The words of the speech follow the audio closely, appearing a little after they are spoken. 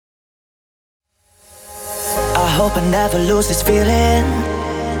hope I never lose this feeling.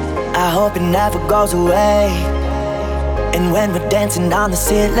 I hope it never goes away. And when we're dancing on the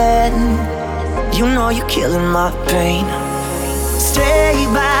ceiling, you know you're killing my pain. Stay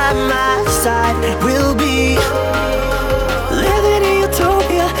by my side, we'll be living in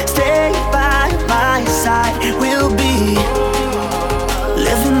utopia. Stay by my side, we'll be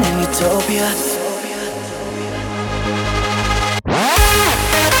living in utopia.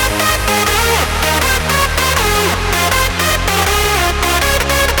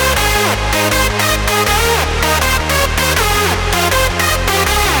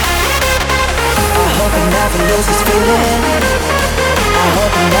 I hope it never loses feeling. I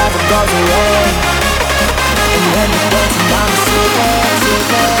hope it never goes away. And when you're dancing on the ceiling,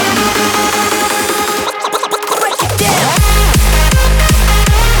 break it down.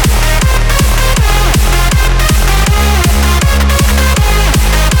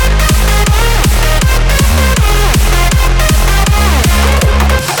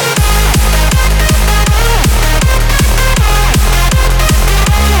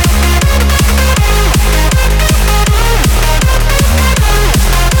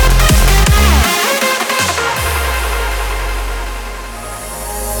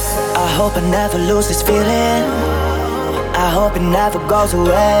 I hope I never lose this feeling. I hope it never goes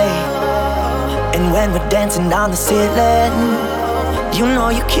away. And when we're dancing on the ceiling, you know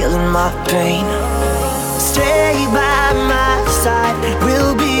you're killing my pain. Stay by my side,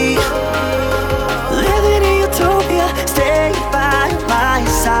 we'll be living in utopia. Stay by my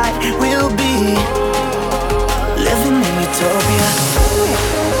side, we'll be living in utopia.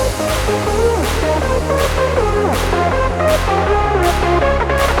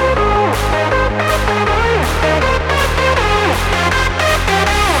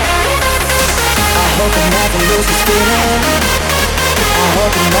 I hope it never loses feeling. I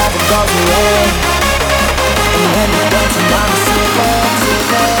hope it never goes away. And when you're dancing on the ceiling,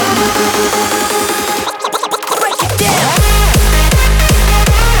 break it down.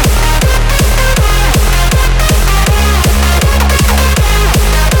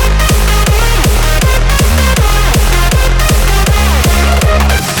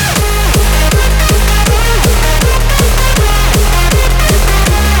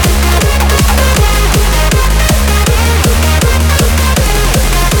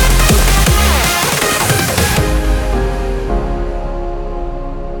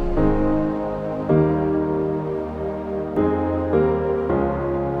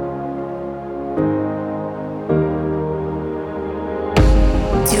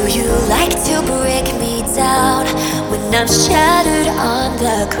 I'm shattered on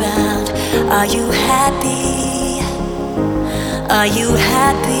the ground. Are you happy? Are you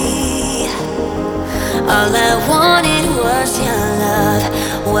happy? All I wanted was your love.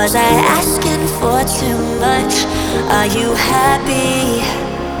 Was I asking for too much? Are you happy?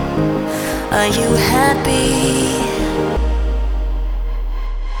 Are you happy?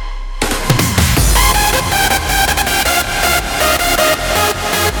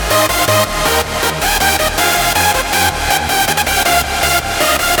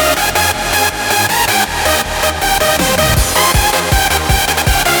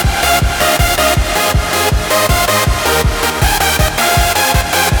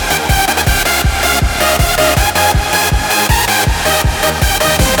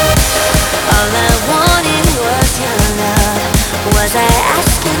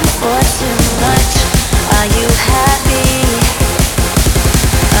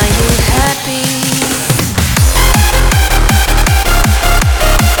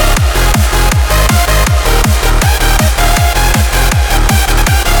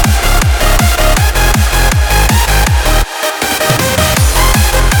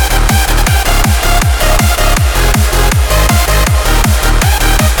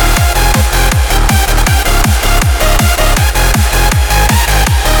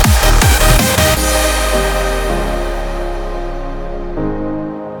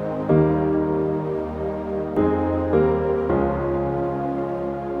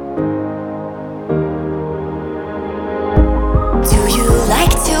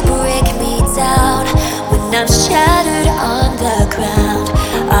 I'm shattered on the ground.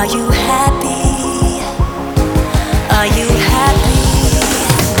 Are you happy? Are you happy?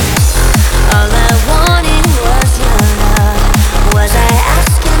 All I wanted was your love. Was I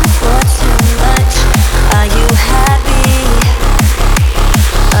asking for too much? Are you happy?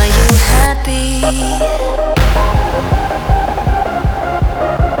 Are you happy?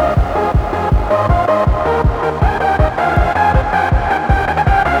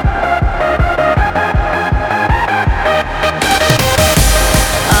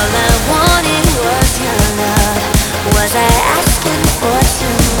 All I wanted was your love.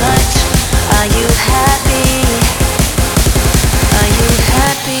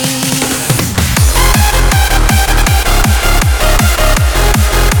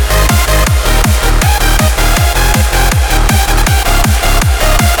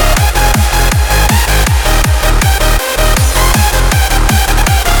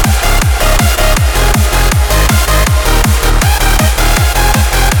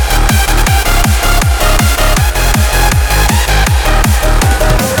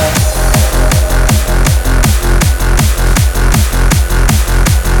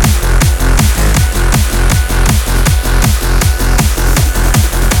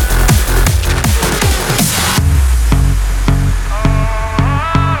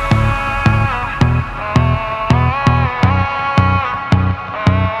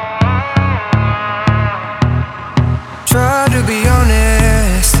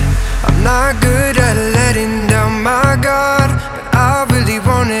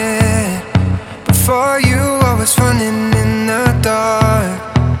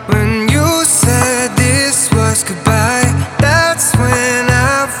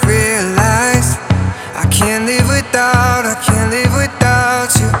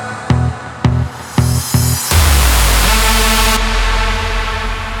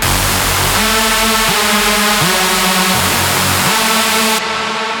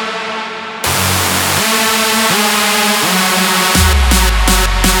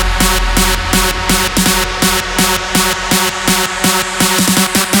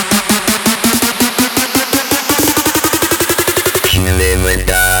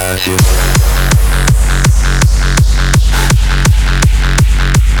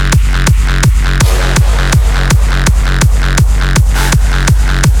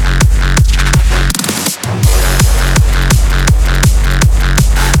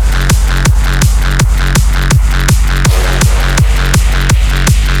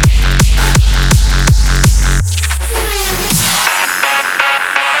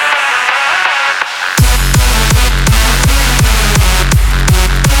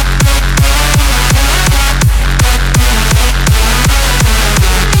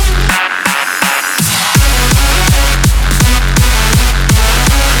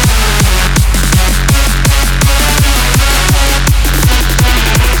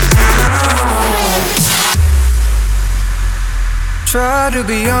 Try to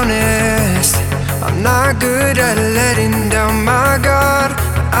be honest, I'm not good at letting down my guard.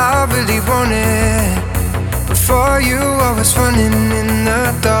 I really want it. Before you, I was running in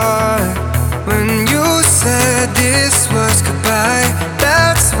the dark. When you said this was goodbye,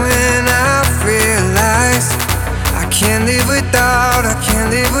 that's when I realized I can't live without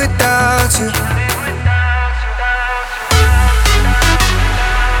you.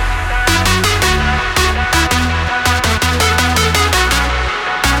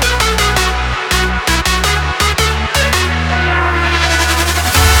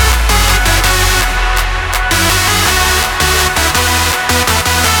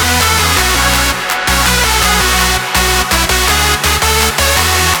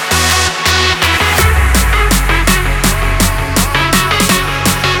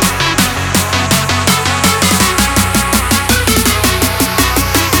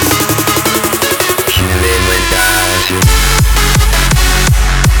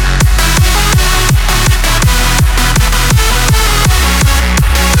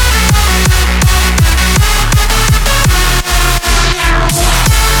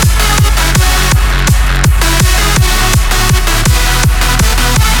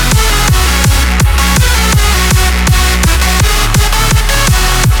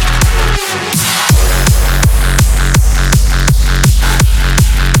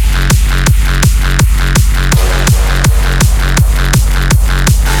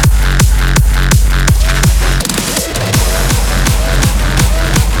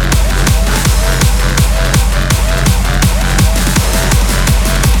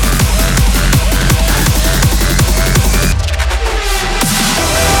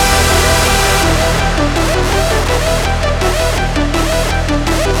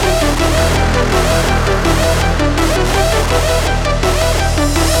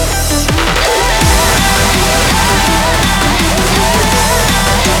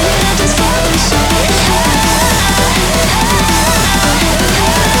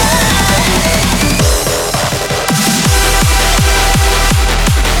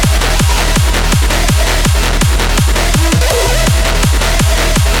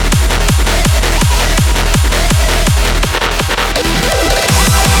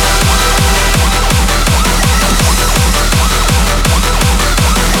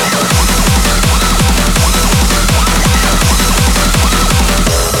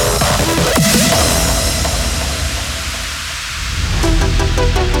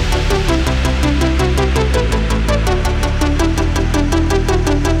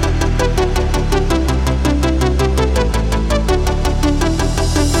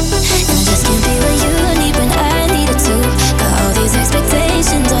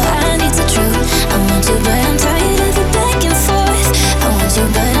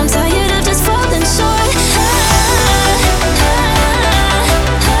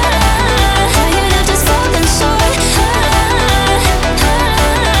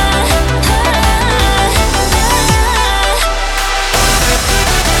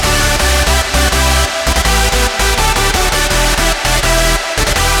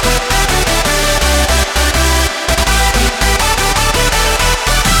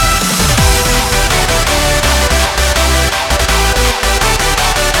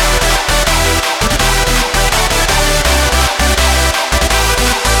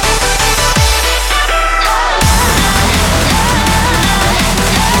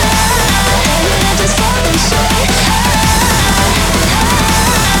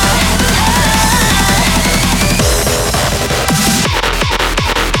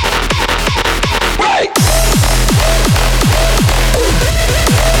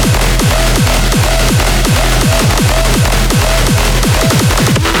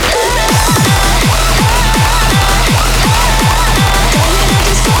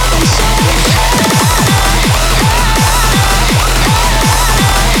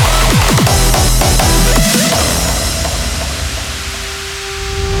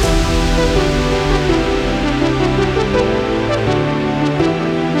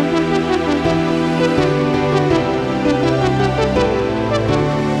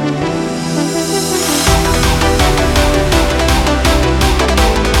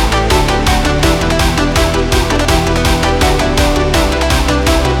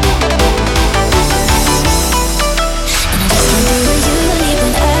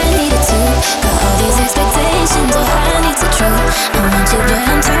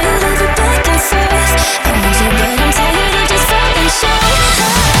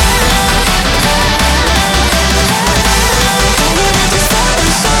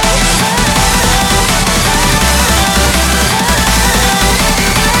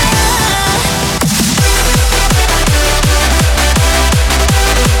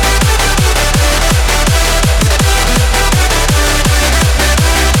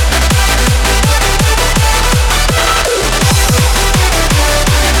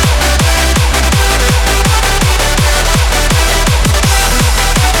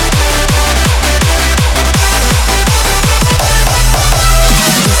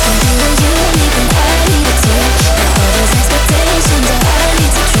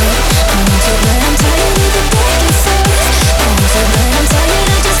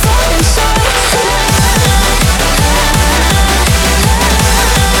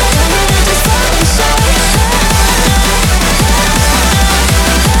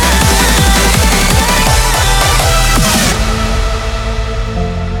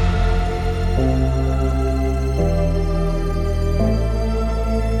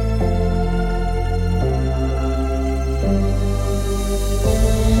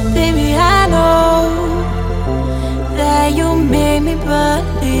 me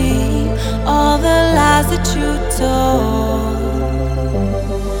believe all the lies that you told.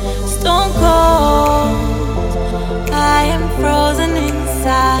 Stone cold, I am frozen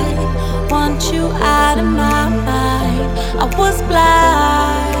inside. Want you out of my mind. I was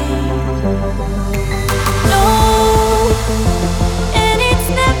blind. No, and it's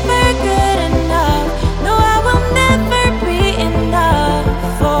never good enough. No, I will never be enough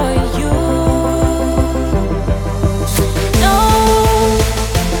for you. No,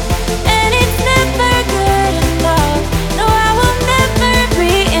 and it's never good enough. No, I will never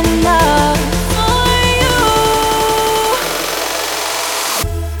be enough for you.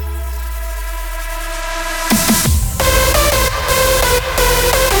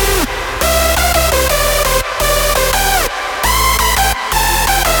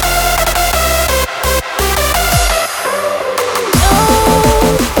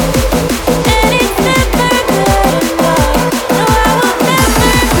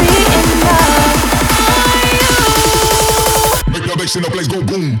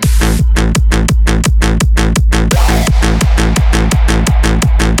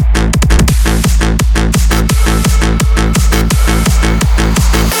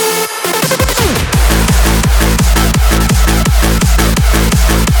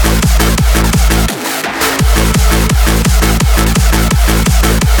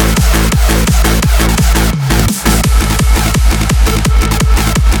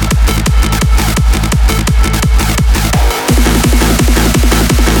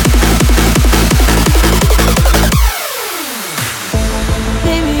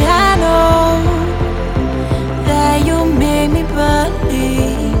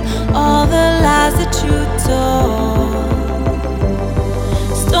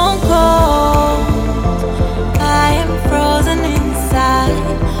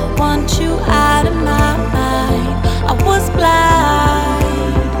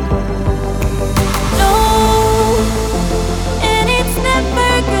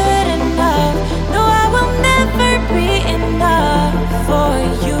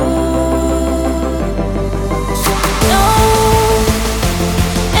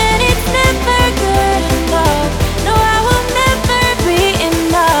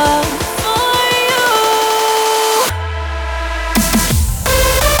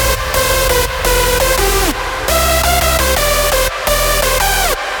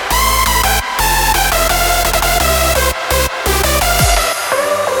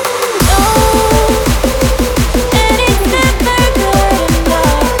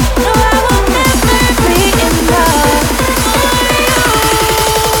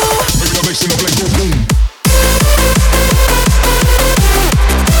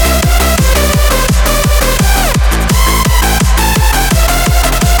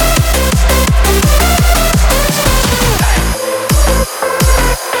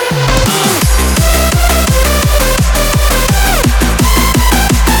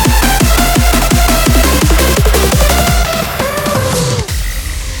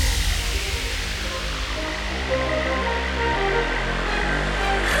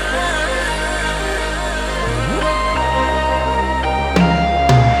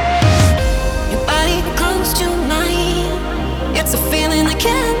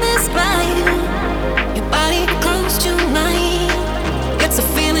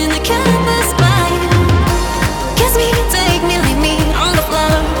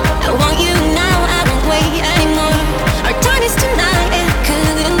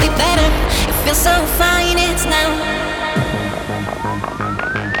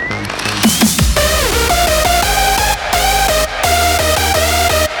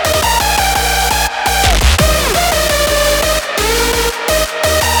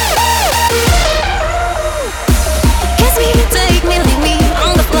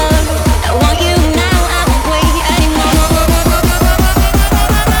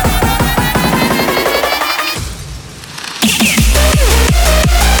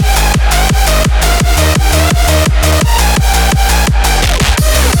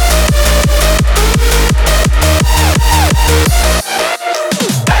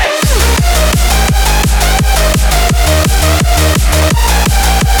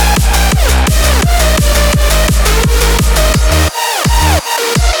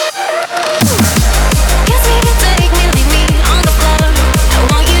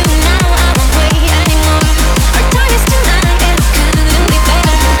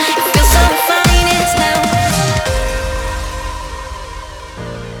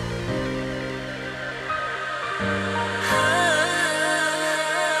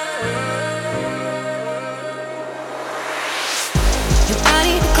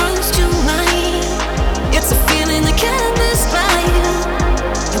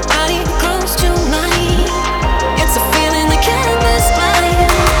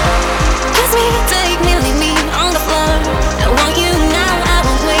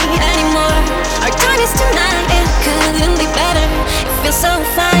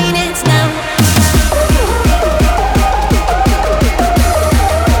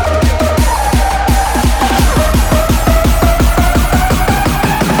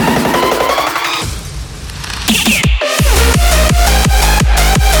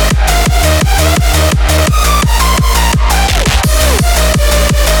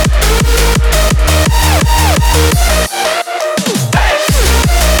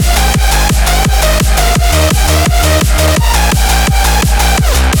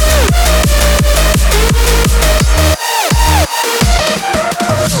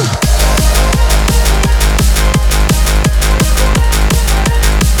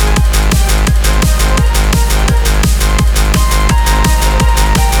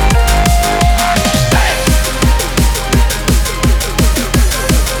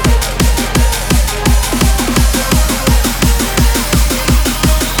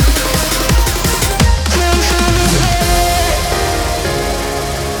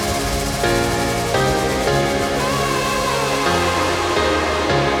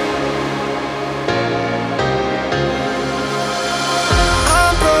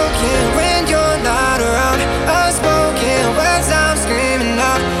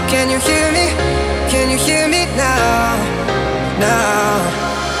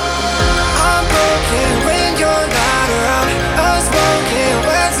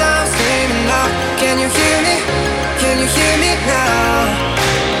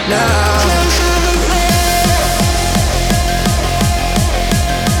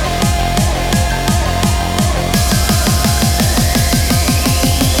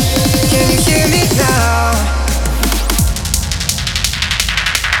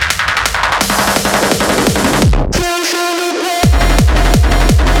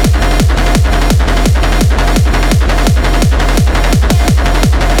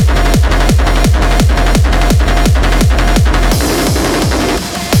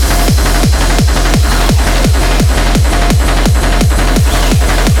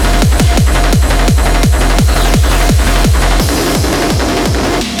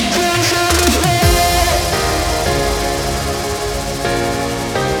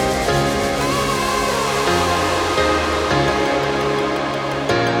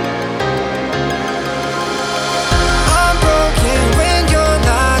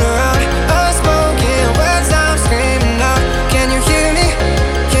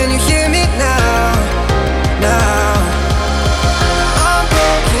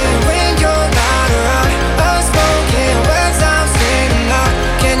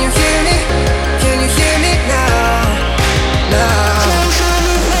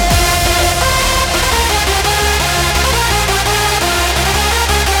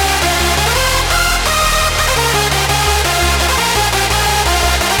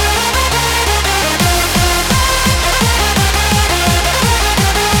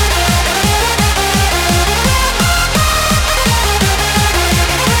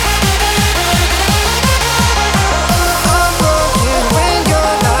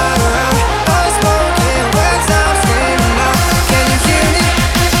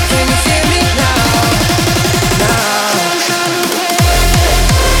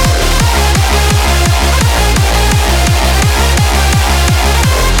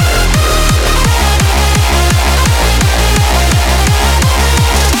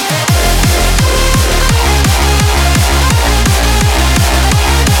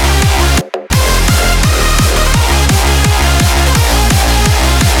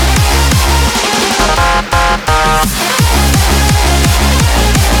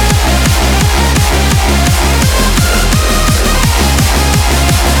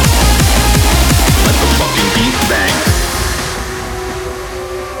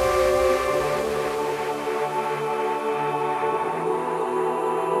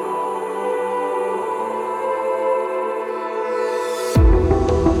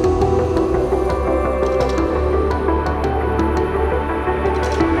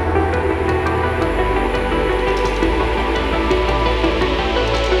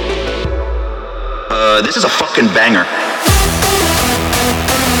 This is a fucking banger.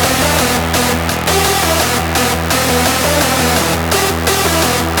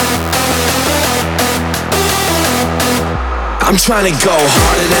 I'm trying to go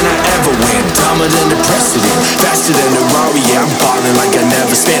harder than I ever went, dumber than the precedent, faster than the Rari, yeah, I'm ballin' like I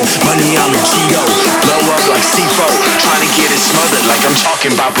never spent money on a Cheeto, blow up like C4, trying to get it smothered like I'm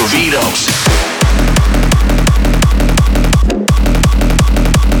talking about burritos.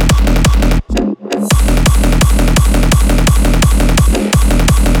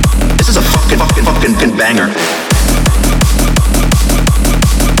 This is a fucking banger.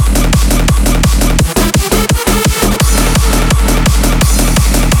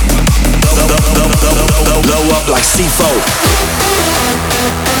 Blow up like C4.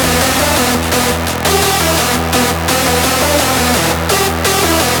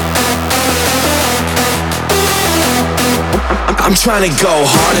 I'm trying to go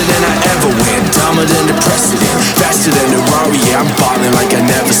harder than I ever went, dumber than the precedent, faster than the Rari, yeah, I'm ballin' like I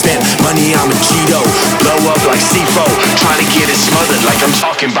never spent money on a Cheeto, blow up like C4, trying to get it smothered like I'm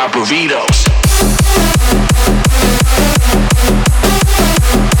talking about burritos.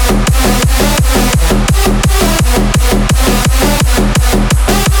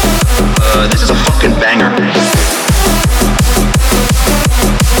 This is a fucking banger.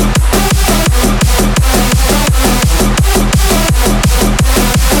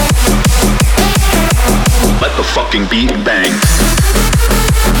 Let the fucking beat bang.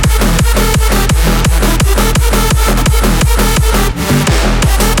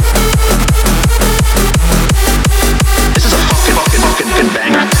 This is a fucking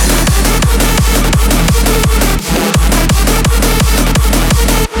banger.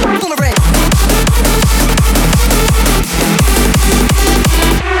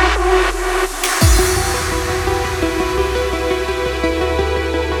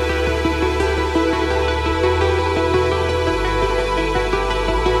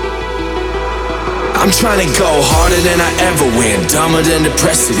 I'm trying to go harder than I ever went, dumber than the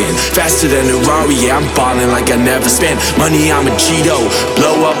precedent, faster than the Rari, yeah, I'm ballin' like I never spent money on a Cheeto,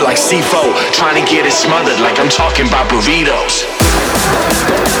 blow up like C4, trying to get it smothered like I'm talking about burritos.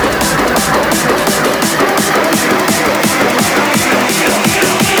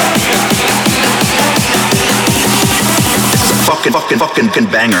 This is a fucking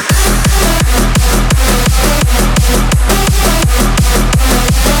banger.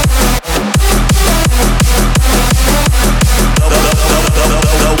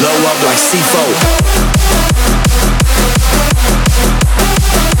 Blow up like C4.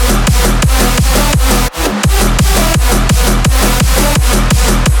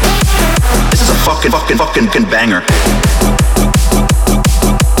 This is a fucking banger.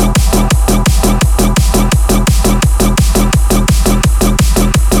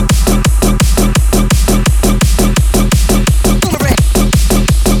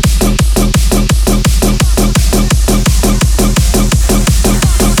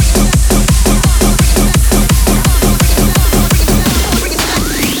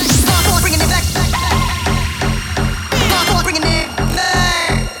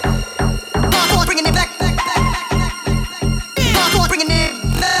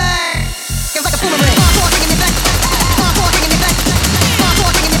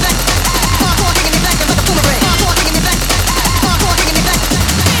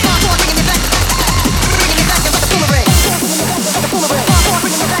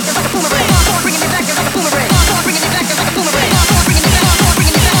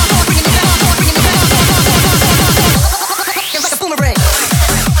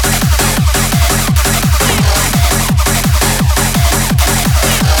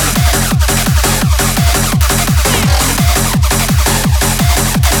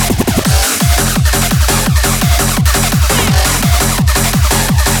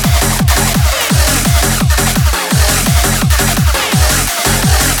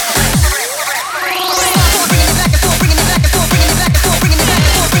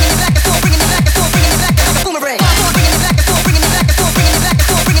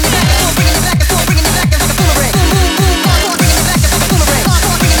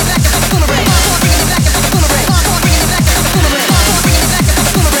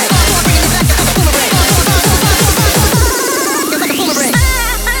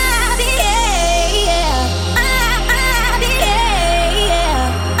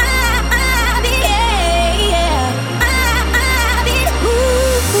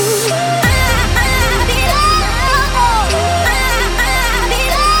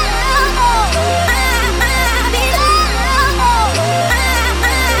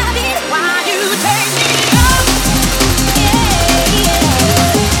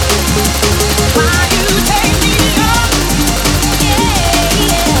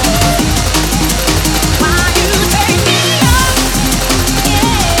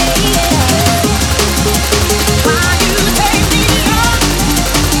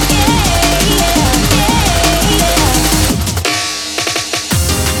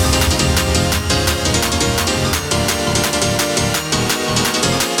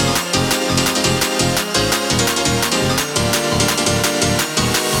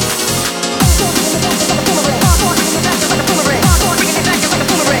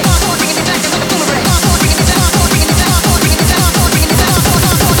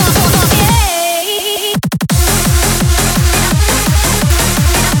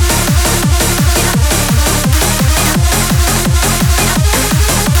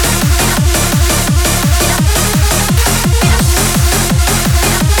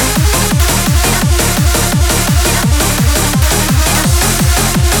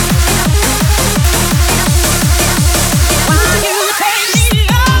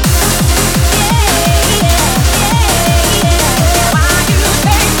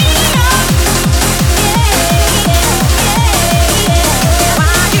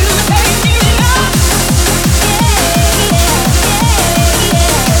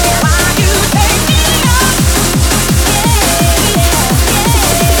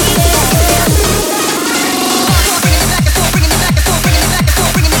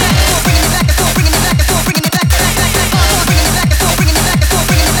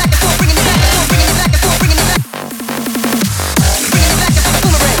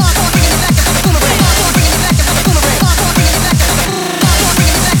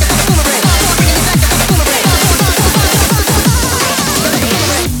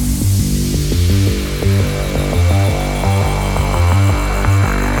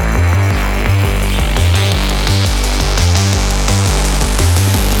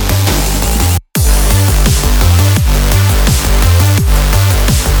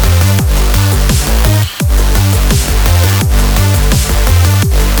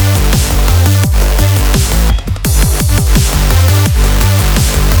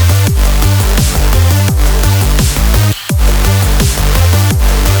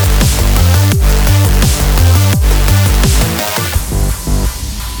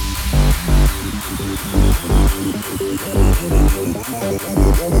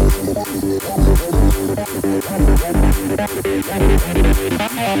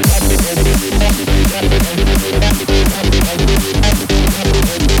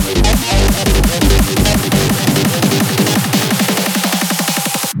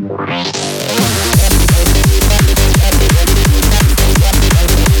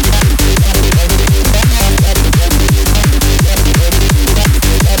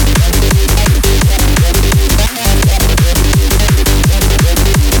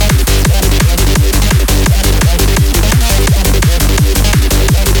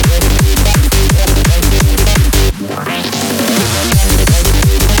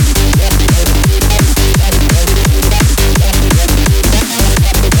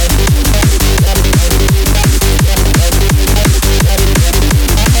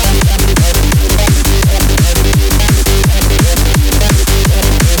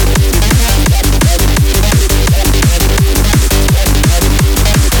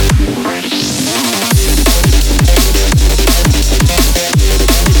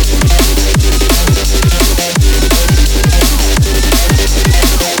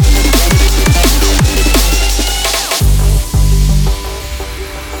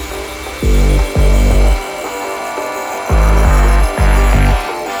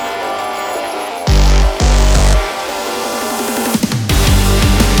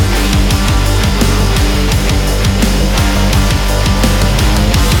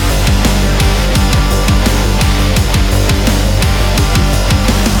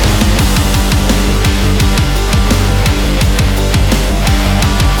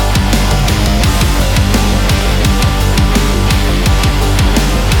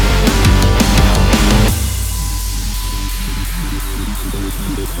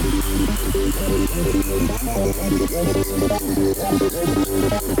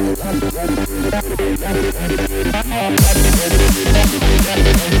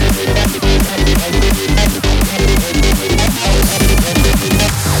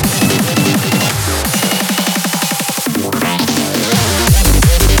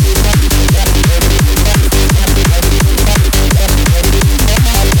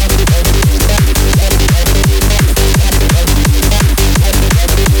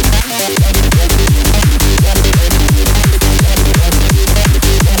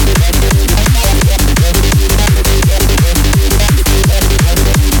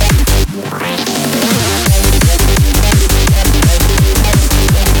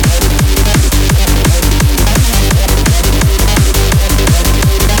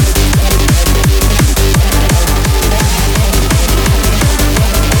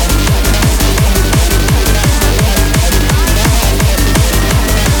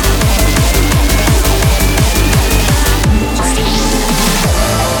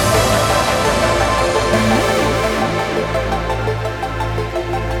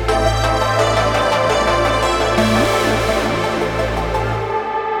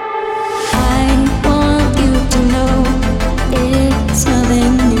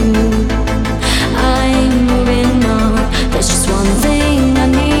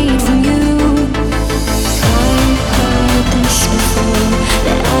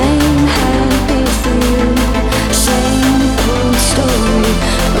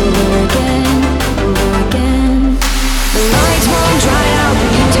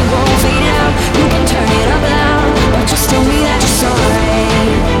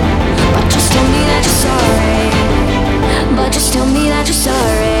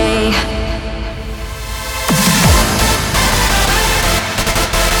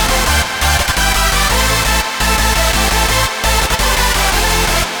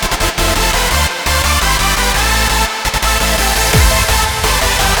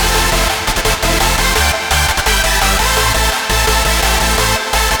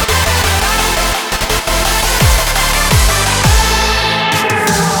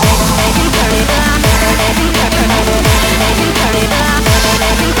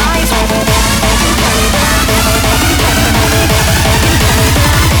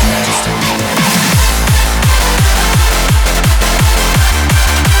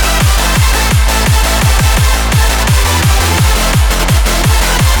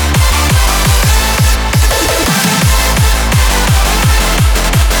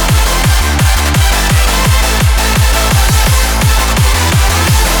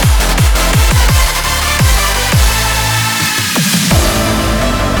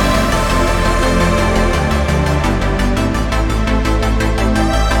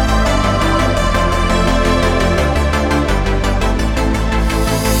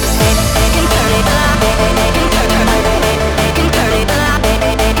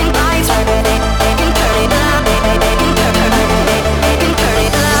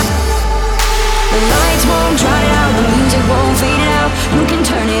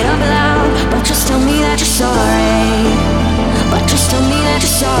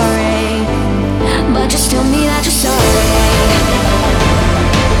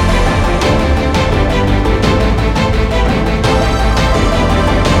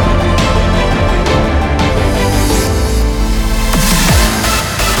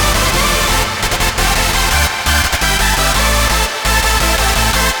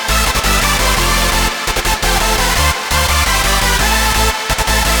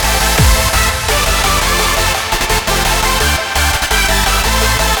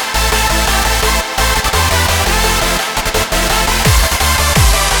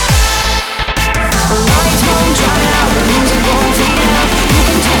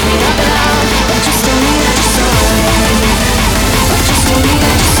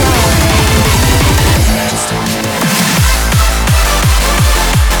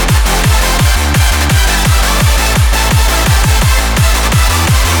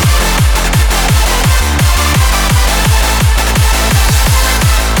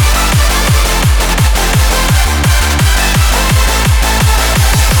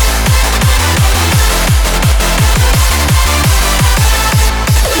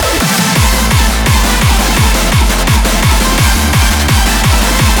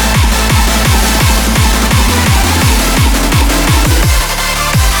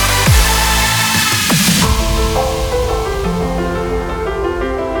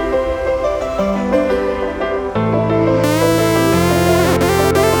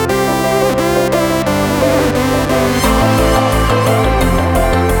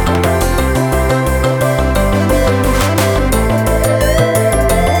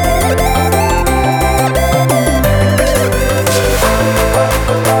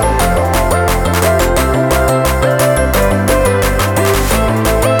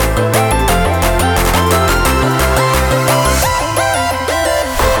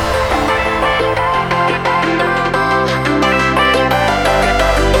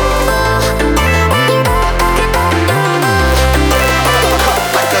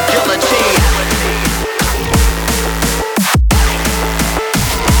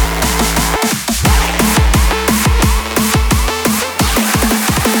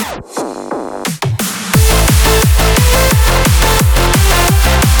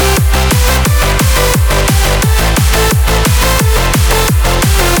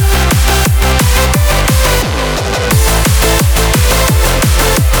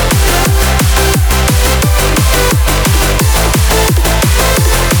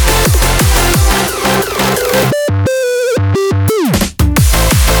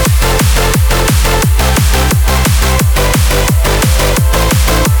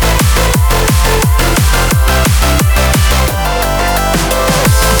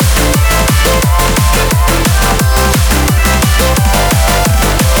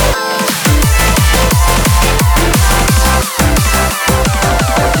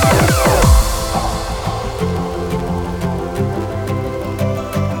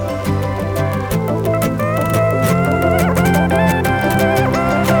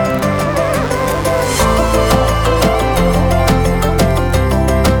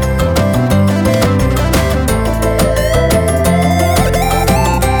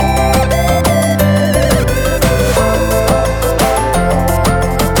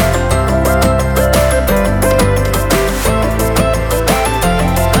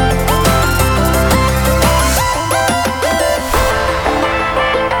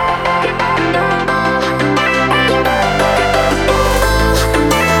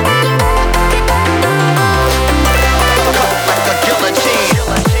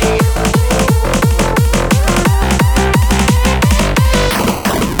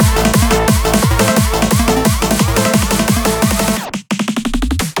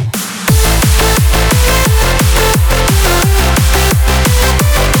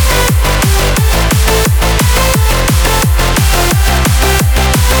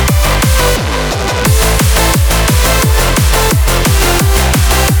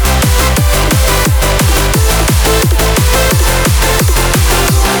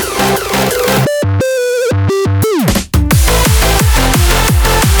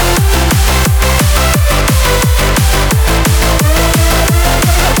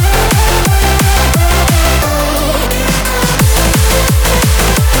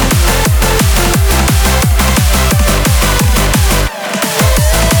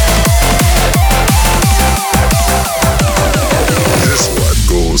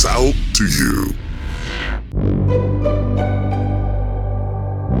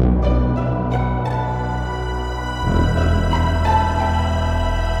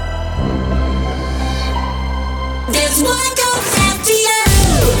 This one goes out to you.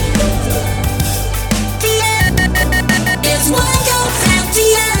 This one goes out to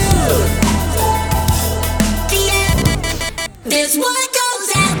you. This one goes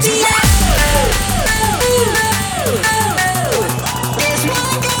out to you. This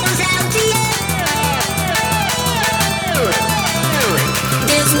one goes out to you.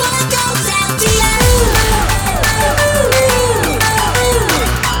 This one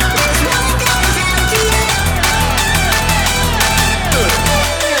goes out to you.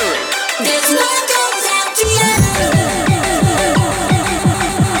 This one goes out to you.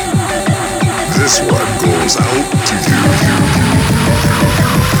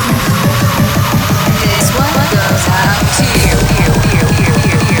 This one goes out to you.